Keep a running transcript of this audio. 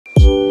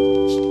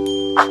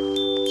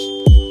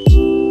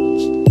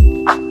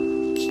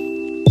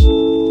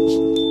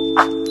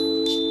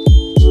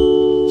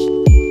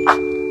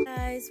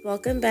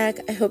welcome back.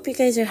 I hope you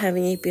guys are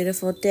having a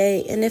beautiful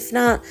day, and if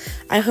not,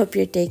 I hope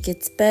your day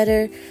gets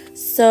better.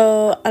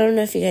 So I don't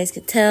know if you guys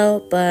could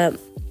tell, but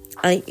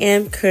I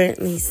am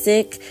currently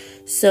sick.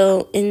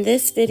 So in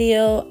this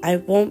video, I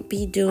won't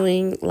be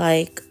doing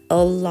like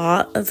a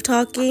lot of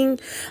talking.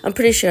 I'm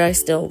pretty sure I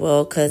still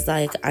will, because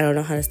like I don't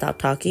know how to stop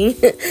talking.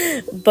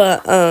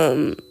 But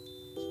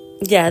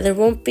yeah, there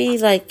won't be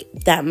like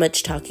that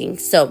much talking.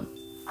 So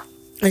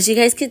as you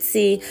guys can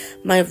see,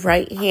 my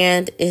right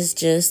hand is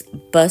just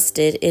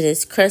busted. It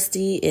is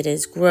crusty. It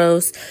is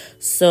gross.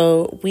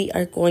 So we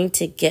are going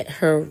to get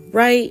her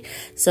right.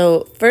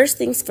 So first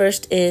things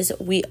first is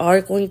we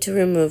are going to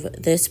remove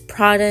this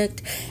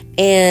product.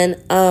 And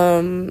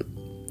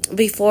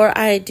before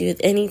I do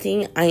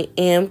anything, I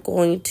am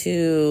going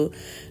to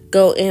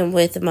go in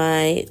with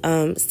my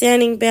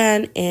sanding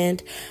band,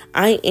 and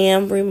I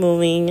am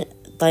removing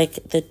like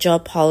the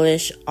gel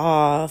polish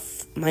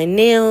off my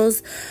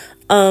nails.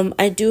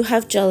 I do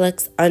have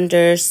GELX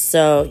under,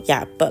 so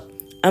yeah, but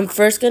I'm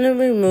first going to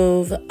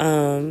remove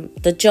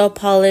the gel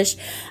polish.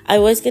 I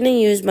was going to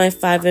use my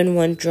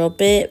 5-in-1 drill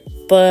bit,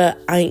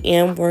 but I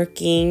am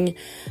working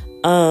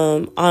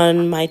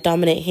on my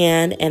dominant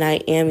hand, and I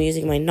am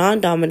using my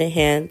non-dominant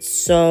hand,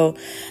 so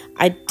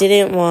I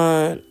didn't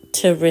want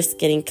to risk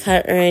getting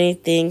cut or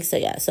anything. So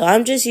yeah, so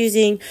I'm just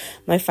using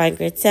my fine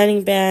grit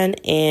sanding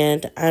band,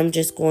 and I'm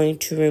just going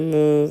to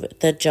remove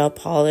the gel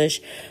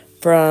polish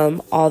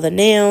from all the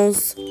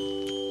nails.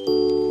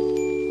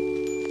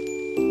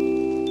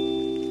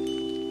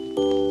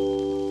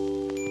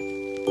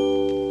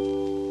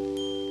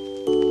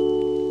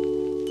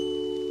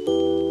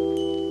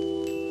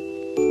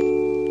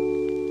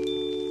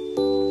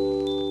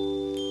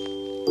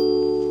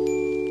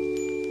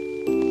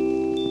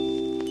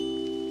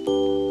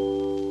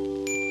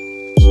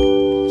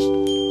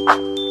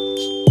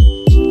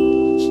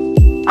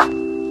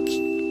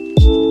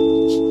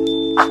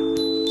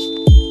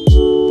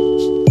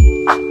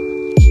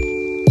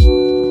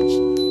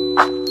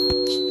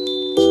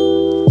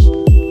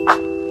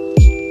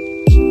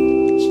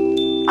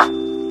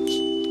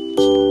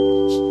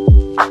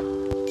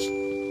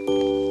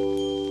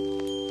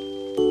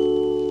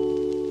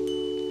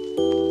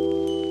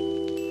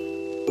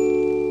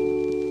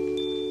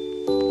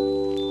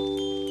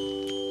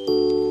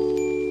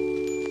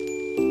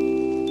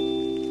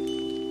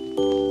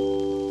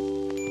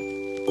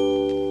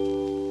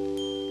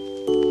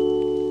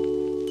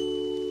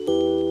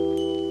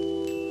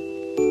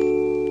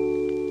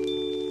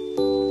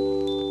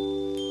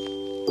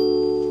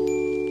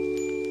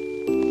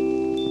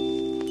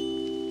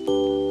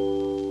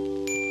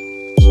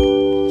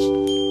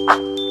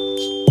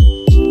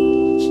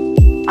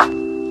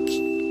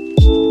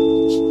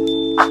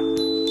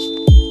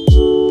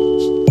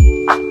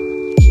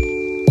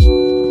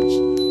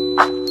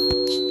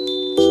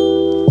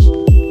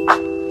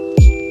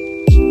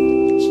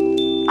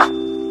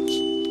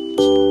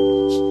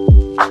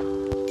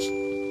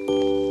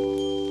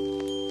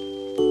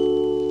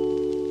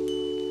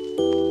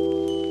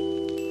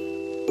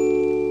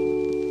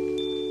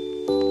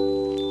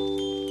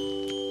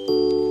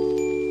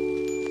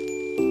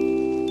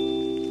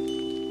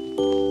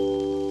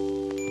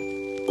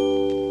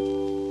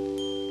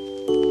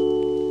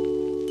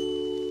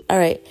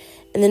 Alright,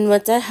 and then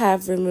once I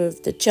have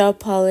removed the gel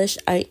polish,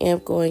 I am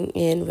going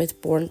in with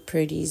Born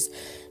Pretty's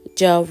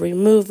gel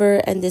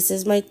remover, and this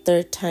is my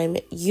third time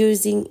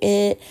using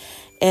it,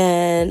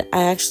 and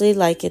I actually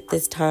like it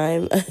this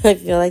time. I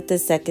feel like the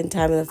second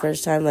time and the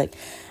first time, like,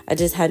 I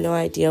just had no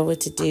idea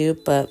what to do,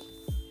 but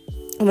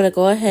I'm going to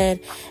go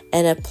ahead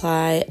and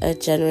apply a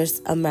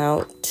generous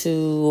amount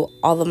to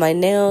all of my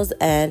nails,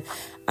 and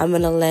I'm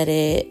going to let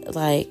it,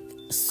 like,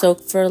 soak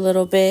for a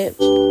little bit.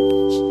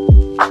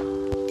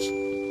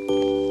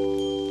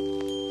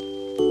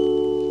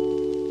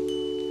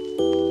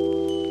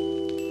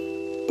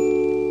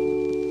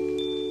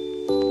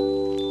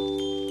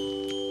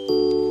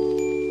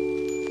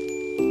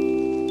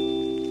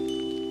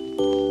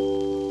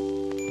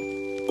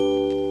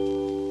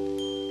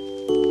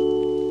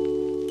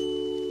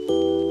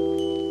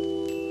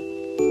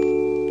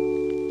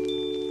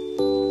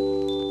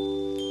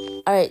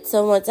 Alright,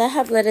 so once I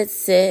have let it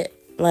sit,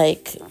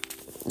 like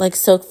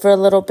soak for a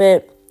little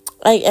bit,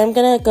 I am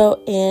going to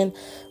go in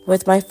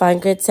with my fine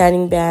grit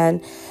sanding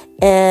band,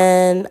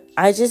 and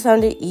I just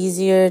found it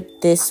easier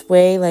this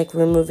way, like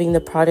removing the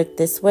product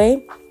this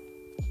way.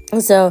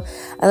 So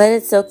I let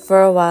it soak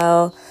for a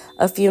while,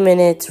 a few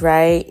minutes,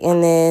 right?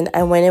 And then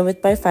I went in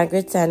with my fine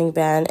grit sanding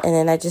band, and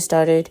then I just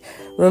started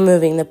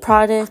removing the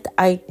product.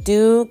 I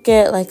do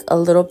get like a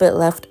little bit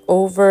left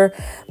over,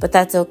 but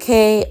that's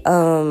okay.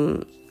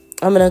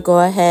 I'm going to go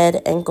ahead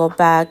and go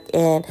back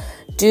and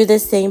do the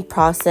same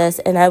process.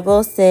 And I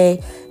will say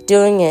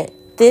doing it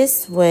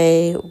this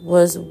way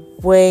was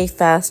way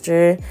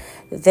faster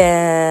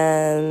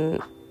than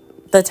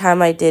the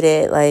time I did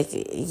it. Like,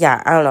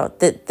 yeah, I don't know.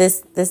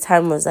 This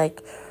time was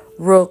like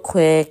real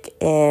quick,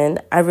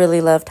 and I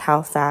really loved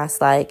how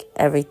fast like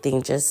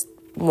everything just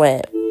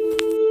went.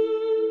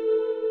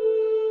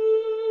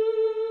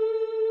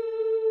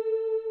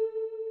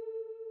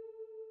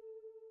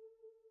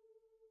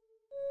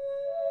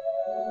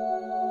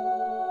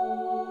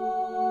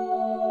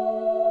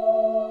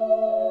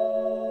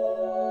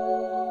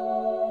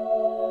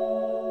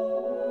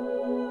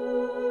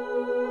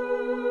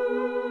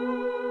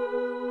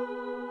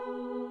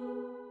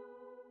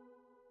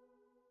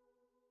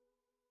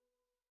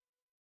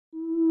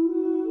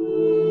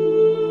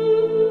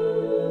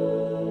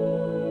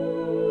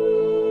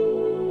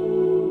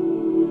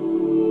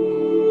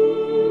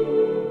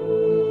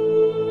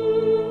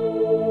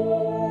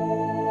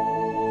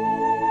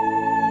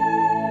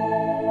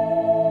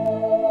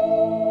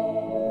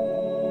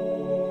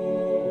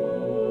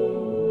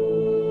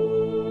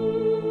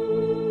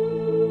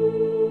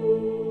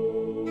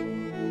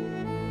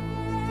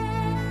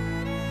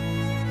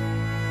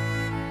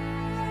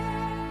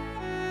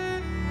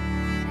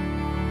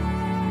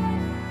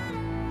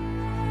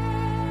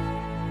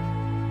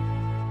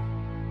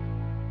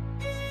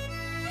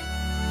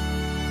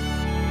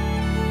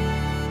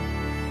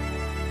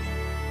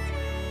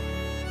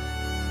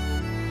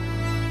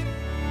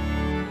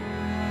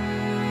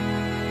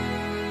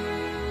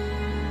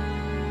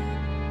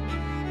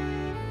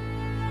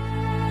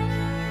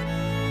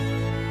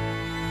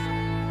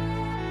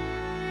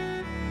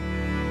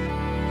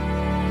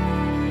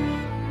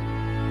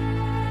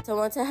 So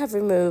once I have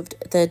removed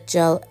the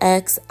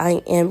GELX,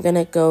 I am going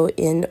to go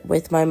in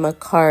with my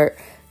MAKARTT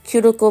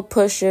cuticle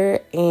pusher,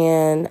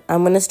 and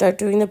I'm going to start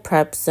doing the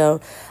prep.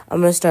 So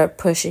I'm going to start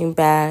pushing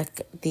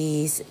back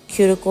these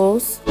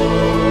cuticles.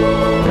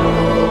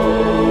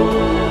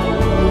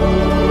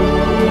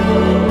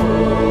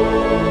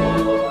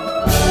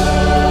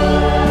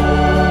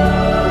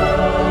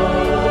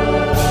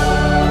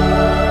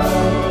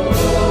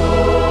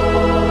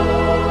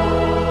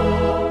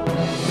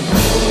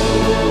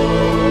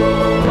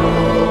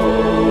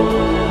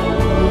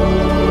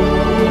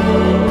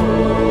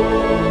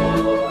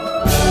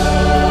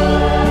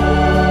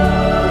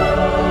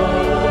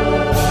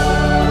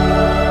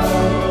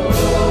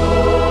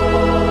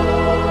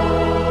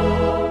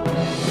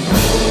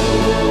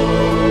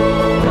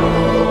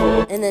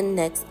 And then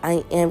next,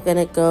 I am going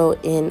to go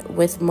in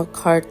with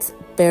MAKARTT's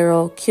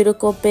barrel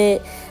cuticle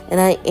bit, and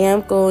I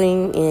am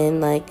going in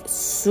like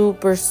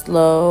super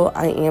slow.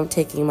 I am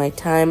taking my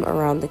time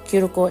around the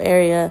cuticle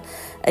area.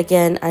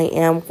 Again, I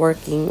am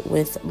working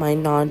with my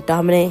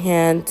non-dominant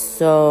hand,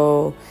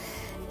 so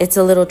it's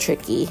a little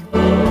tricky.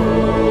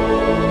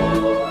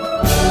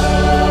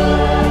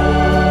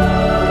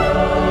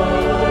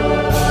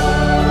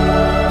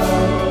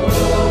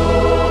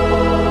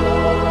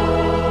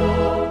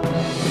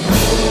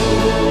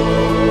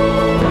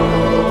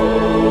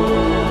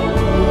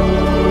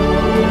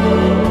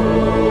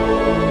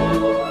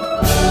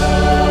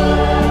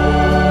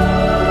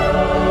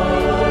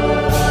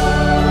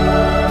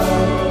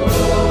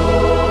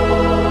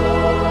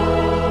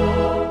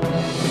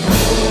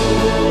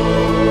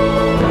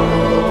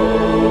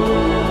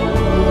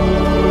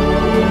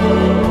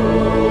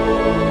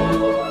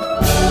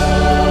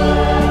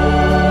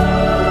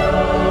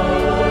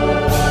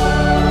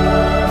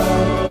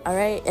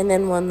 And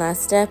then one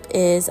last step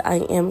is I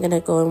am going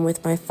to go in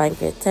with my fine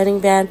grit setting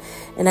band,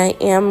 and I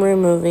am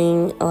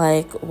removing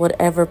like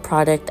whatever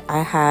product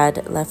I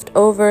had left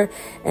over,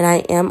 and I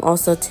am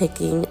also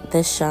taking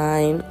the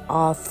shine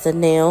off the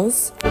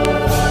nails.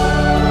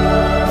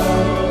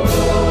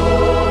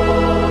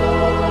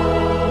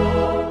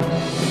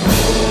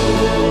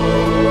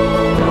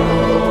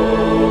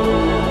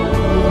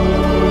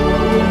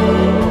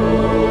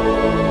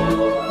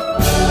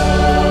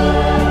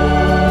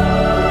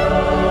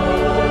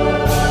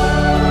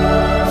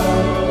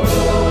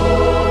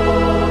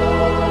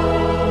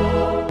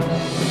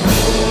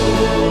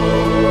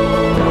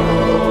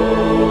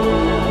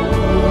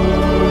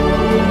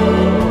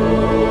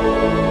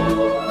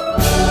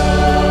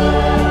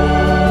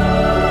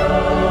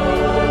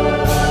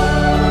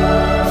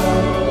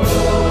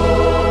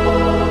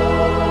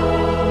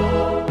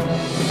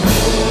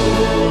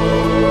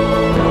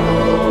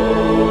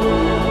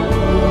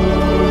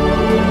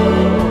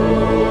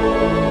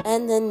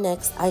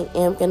 Next, I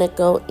am going to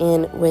go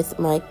in with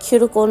my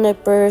cuticle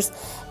nippers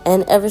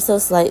and ever so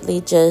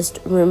slightly just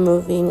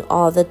removing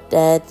all the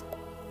dead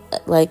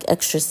like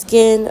extra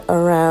skin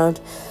around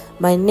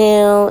my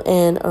nail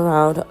and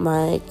around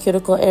my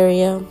cuticle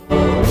area.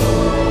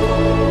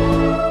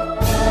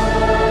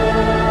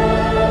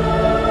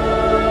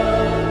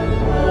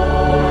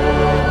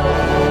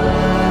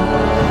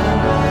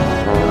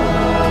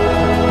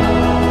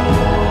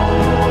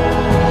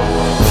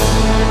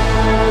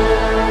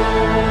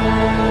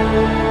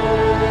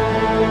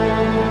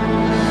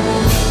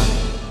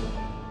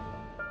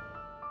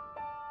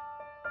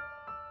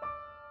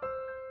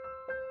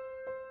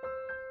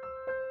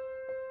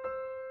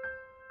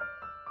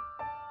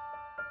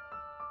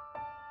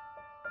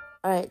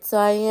 Alright, so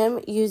I am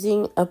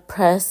using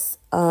Apres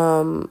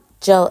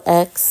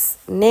GELX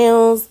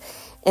nails,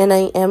 and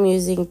I am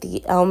using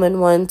the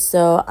almond one,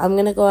 so I'm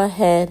going to go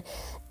ahead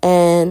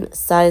and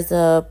size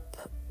up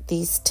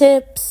these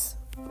tips.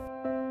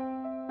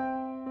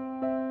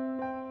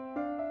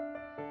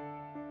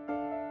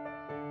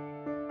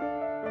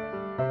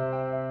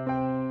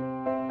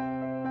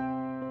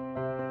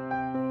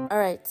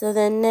 Alright, so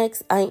then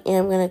next I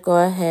am going to go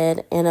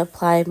ahead and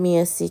apply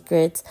Mia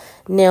Secret's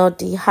nail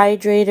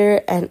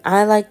dehydrator, and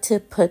I like to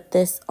put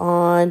this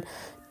on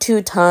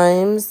 2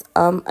 times.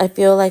 I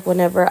feel like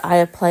whenever I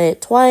apply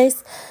it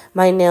twice,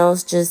 my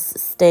nails just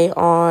stay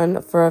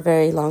on for a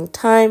very long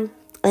time.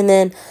 And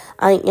then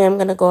I am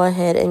going to go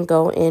ahead and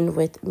go in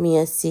with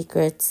Mia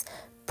Secret's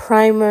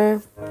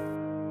primer.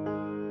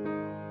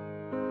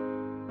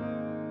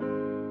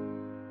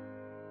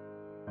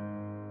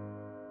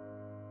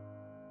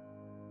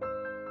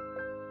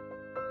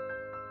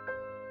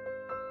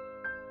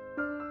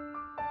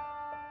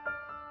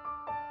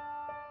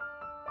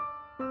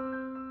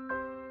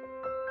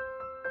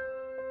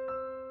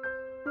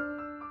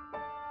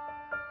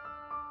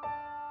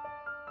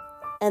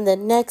 And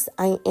then next,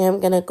 I am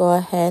going to go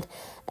ahead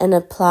and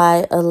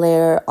apply a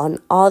layer on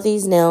all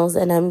these nails.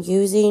 And I'm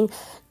using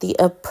the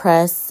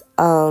Apres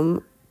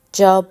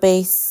gel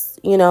base,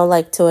 you know,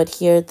 like to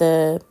adhere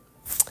the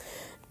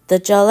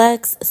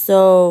GELX.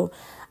 So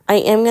I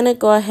am going to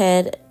go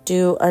ahead,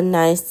 do a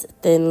nice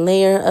thin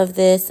layer of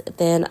this.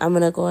 Then I'm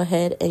going to go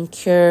ahead and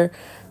cure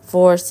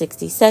for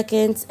 60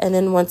 seconds. And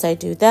then once I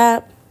do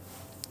that,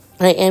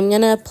 I am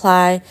going to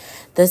apply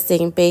the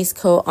same base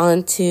coat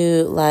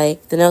onto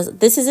like the nails.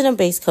 This isn't a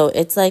base coat.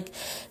 It's like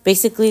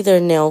basically their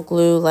nail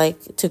glue,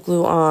 like to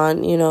glue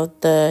on, you know,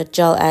 the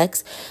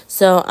GELX.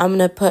 So I'm going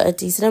to put a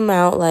decent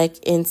amount like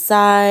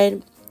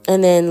inside,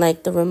 and then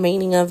like the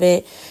remaining of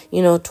it,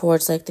 you know,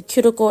 towards like the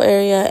cuticle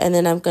area. And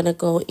then I'm going to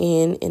go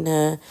in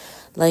a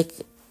like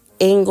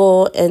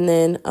angle and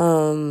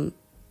then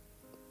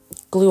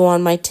glue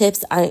on my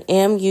tips. I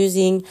am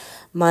using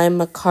my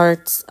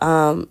MAKARTT's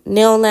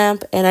nail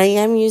lamp, and I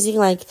am using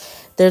like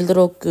their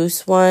little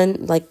goose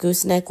one, like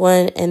gooseneck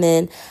one. And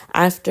then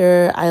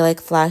after I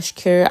like flash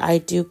cure, I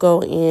do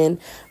go in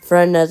for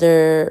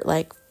another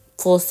like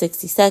full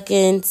 60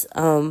 seconds,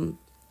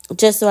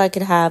 just so I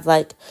could have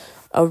like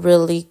a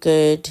really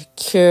good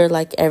cure,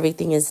 like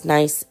everything is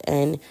nice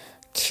and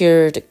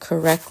cured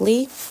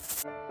correctly.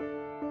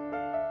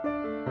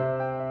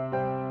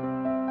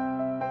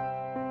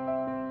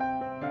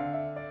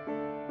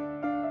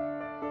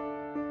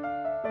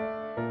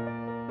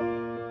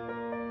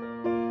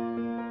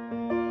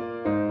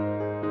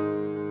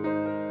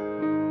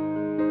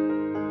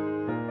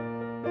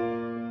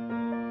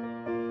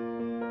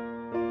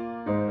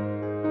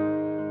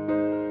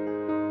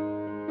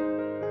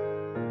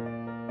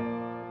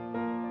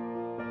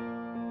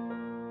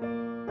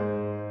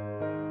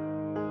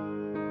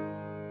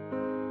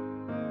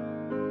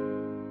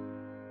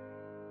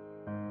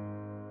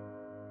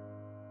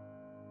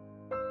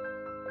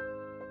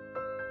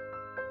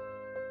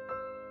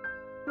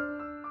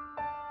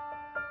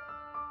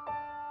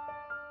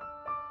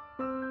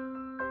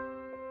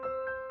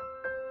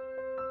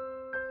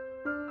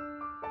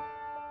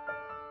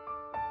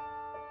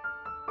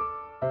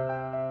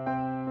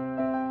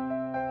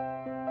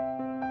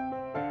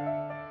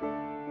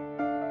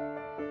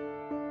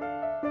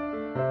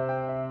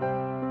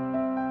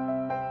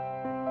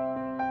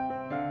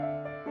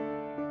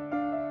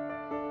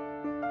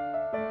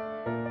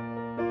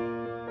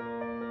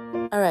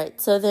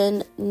 Alright, so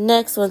then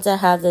next, once I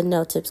have the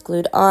nail tips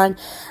glued on,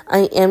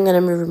 I am going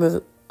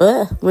to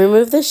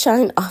remove the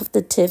shine off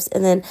the tips,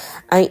 and then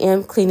I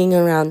am cleaning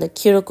around the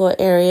cuticle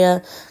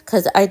area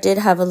because I did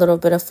have a little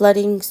bit of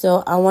flooding,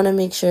 so I want to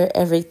make sure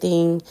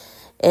everything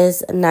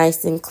is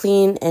nice and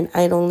clean and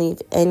I don't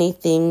leave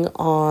anything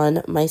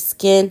on my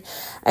skin.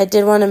 I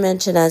did want to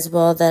mention as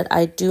well that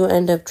I do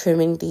end up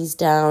trimming these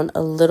down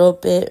a little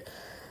bit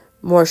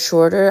more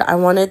shorter. I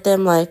wanted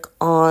them like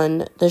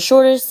on the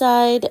shorter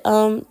side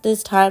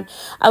this time.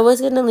 I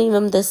was gonna leave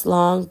them this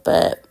long,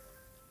 but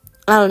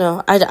I don't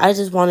know, I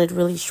just wanted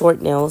really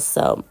short nails,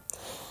 so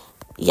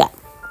yeah.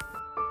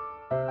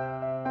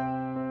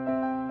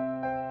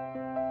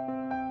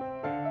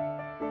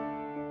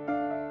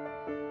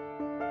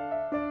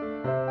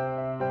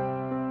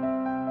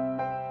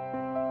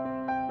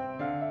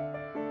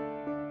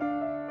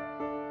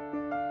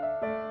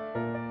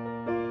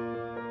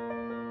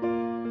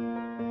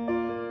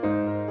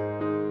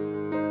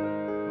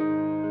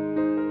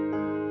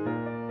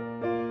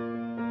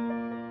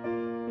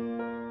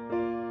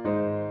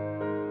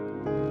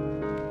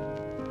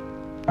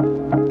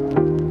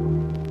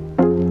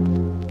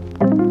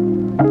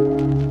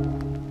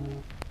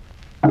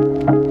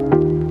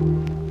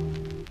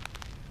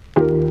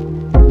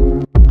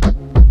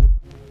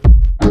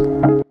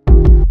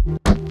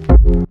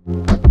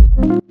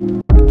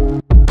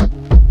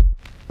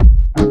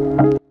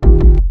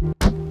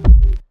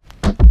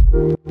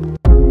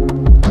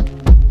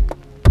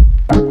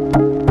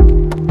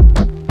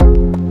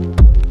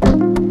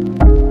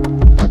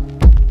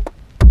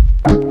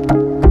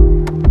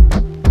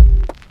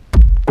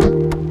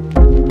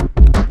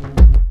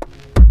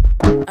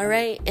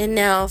 And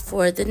now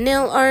for the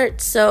nail art.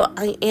 So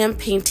I am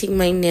painting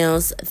my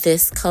nails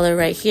this color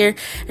right here,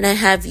 and I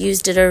have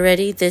used it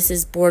already. This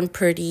is Born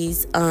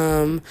Pretty's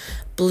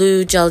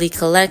blue jelly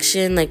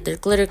collection, like their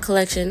glitter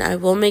collection. I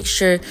will make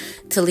sure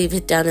to leave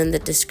it down in the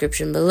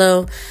description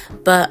below.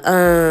 But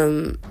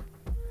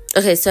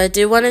okay, so I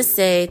do want to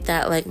say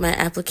that like my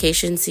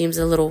application seems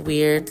a little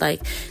weird,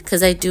 like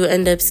because I do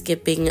end up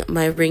skipping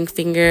my ring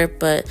finger.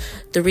 But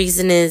the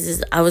reason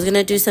is I was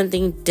gonna do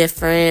something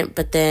different,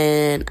 but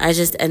then I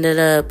just ended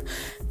up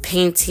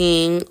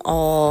painting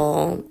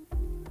all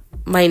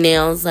my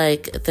nails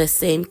like the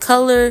same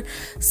color.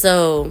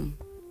 So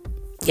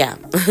yeah.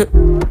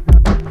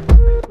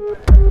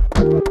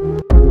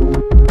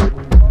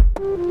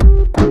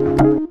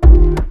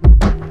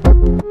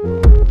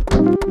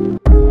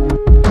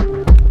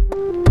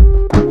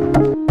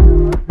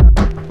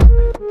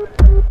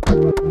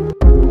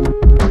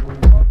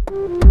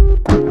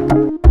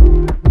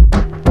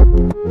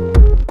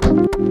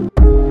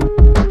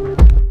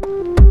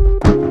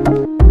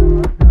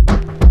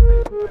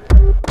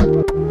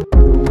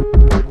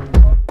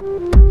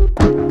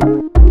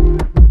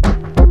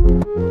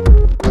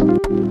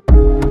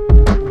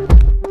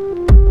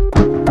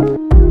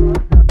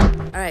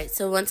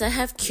 So once I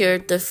have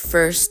cured the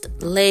first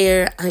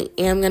layer, I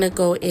am going to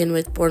go in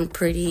with Born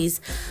Pretty's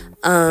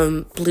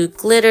blue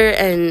glitter.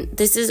 And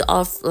this is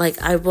off,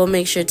 like I will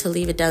make sure to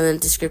leave it down in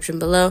the description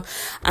below.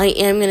 I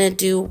am going to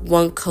do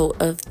one coat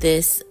of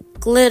this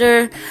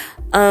glitter.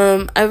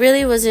 I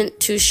really wasn't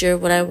too sure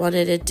what I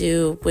wanted to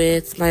do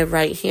with my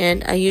right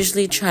hand. I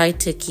usually try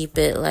to keep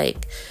it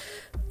like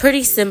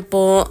pretty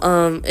simple.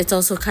 It's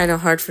also kind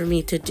of hard for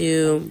me to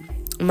do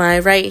my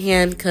right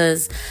hand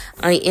because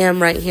I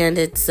am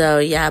right-handed, so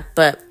yeah,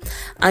 but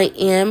I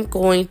am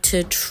going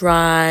to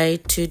try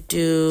to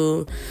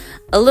do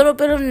a little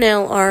bit of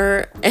nail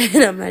art,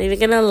 and I'm not even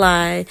gonna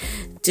lie,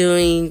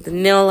 doing the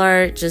nail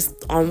art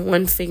just on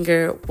one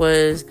finger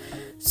was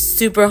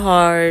super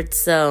hard.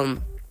 So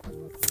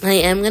I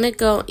am gonna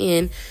go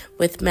in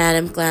with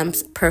Madame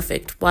Glam's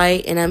Perfect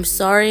White, and I'm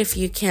sorry if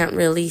you can't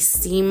really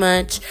see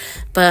much,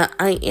 but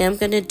I am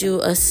gonna do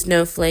a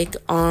snowflake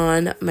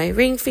on my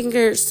ring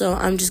finger. So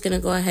I'm just gonna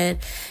go ahead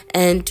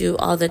and do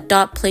all the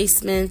dot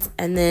placements,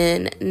 and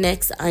then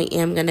next I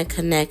am gonna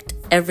connect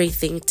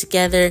everything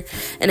together.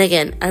 And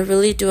again, I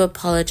really do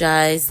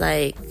apologize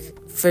like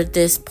for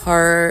this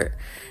part,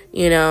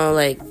 you know,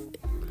 like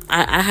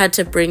I had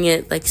to bring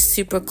it like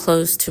super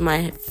close to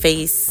my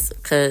face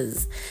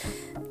because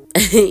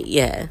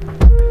yeah.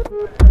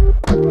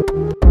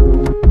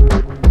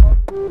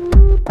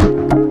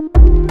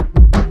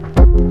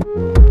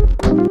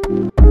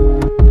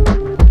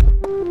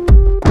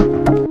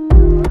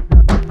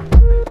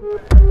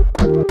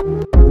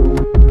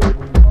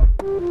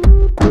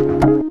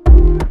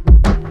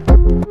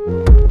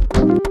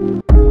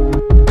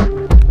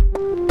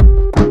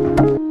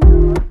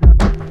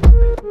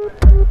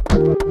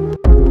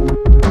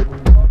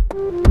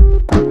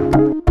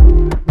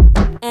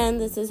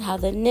 This is how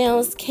the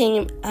nails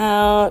came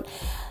out.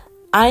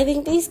 I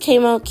think these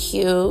came out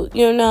cute.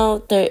 You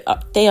know,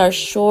 they are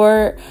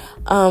short,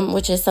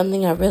 which is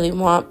something I really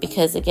want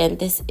because, again,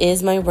 this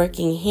is my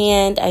working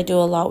hand. I do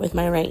a lot with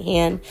my right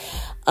hand.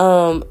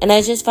 And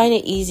I just find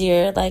it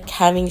easier, like,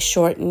 having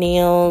short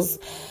nails.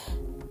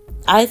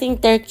 I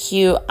think they're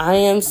cute. I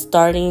am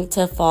starting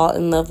to fall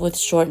in love with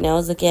short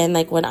nails again.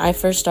 Like, when I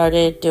first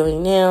started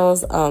doing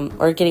nails,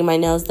 or getting my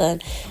nails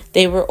done,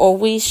 they were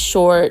always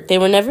short. They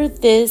were never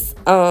this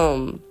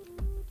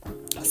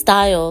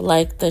style,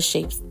 like the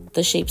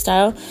shape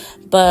style,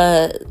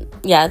 but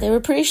yeah, they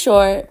were pretty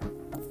short.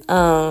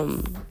 But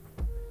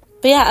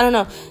yeah, I don't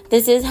know.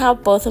 This is how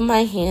both of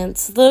my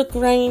hands look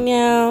right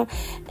now,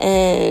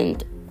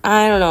 and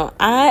I don't know.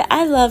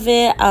 I love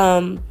it.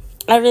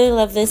 I really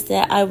love this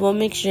set. I will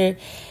make sure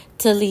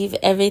to leave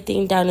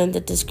everything down in the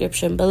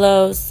description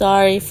below.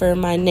 Sorry for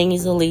my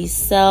nasally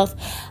self.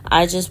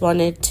 I just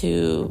wanted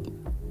to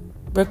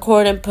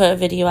record and put a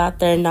video out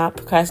there and not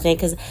procrastinate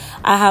because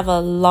I have a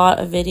lot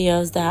of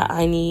videos that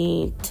I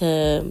need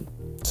to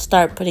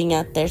start putting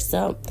out there.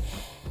 So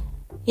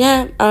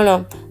yeah, I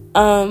don't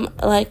know.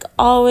 Like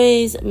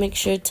always, make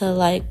sure to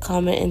like,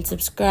 comment, and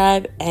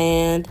subscribe,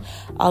 and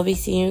I'll be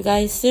seeing you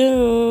guys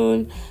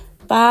soon.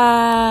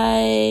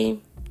 Bye.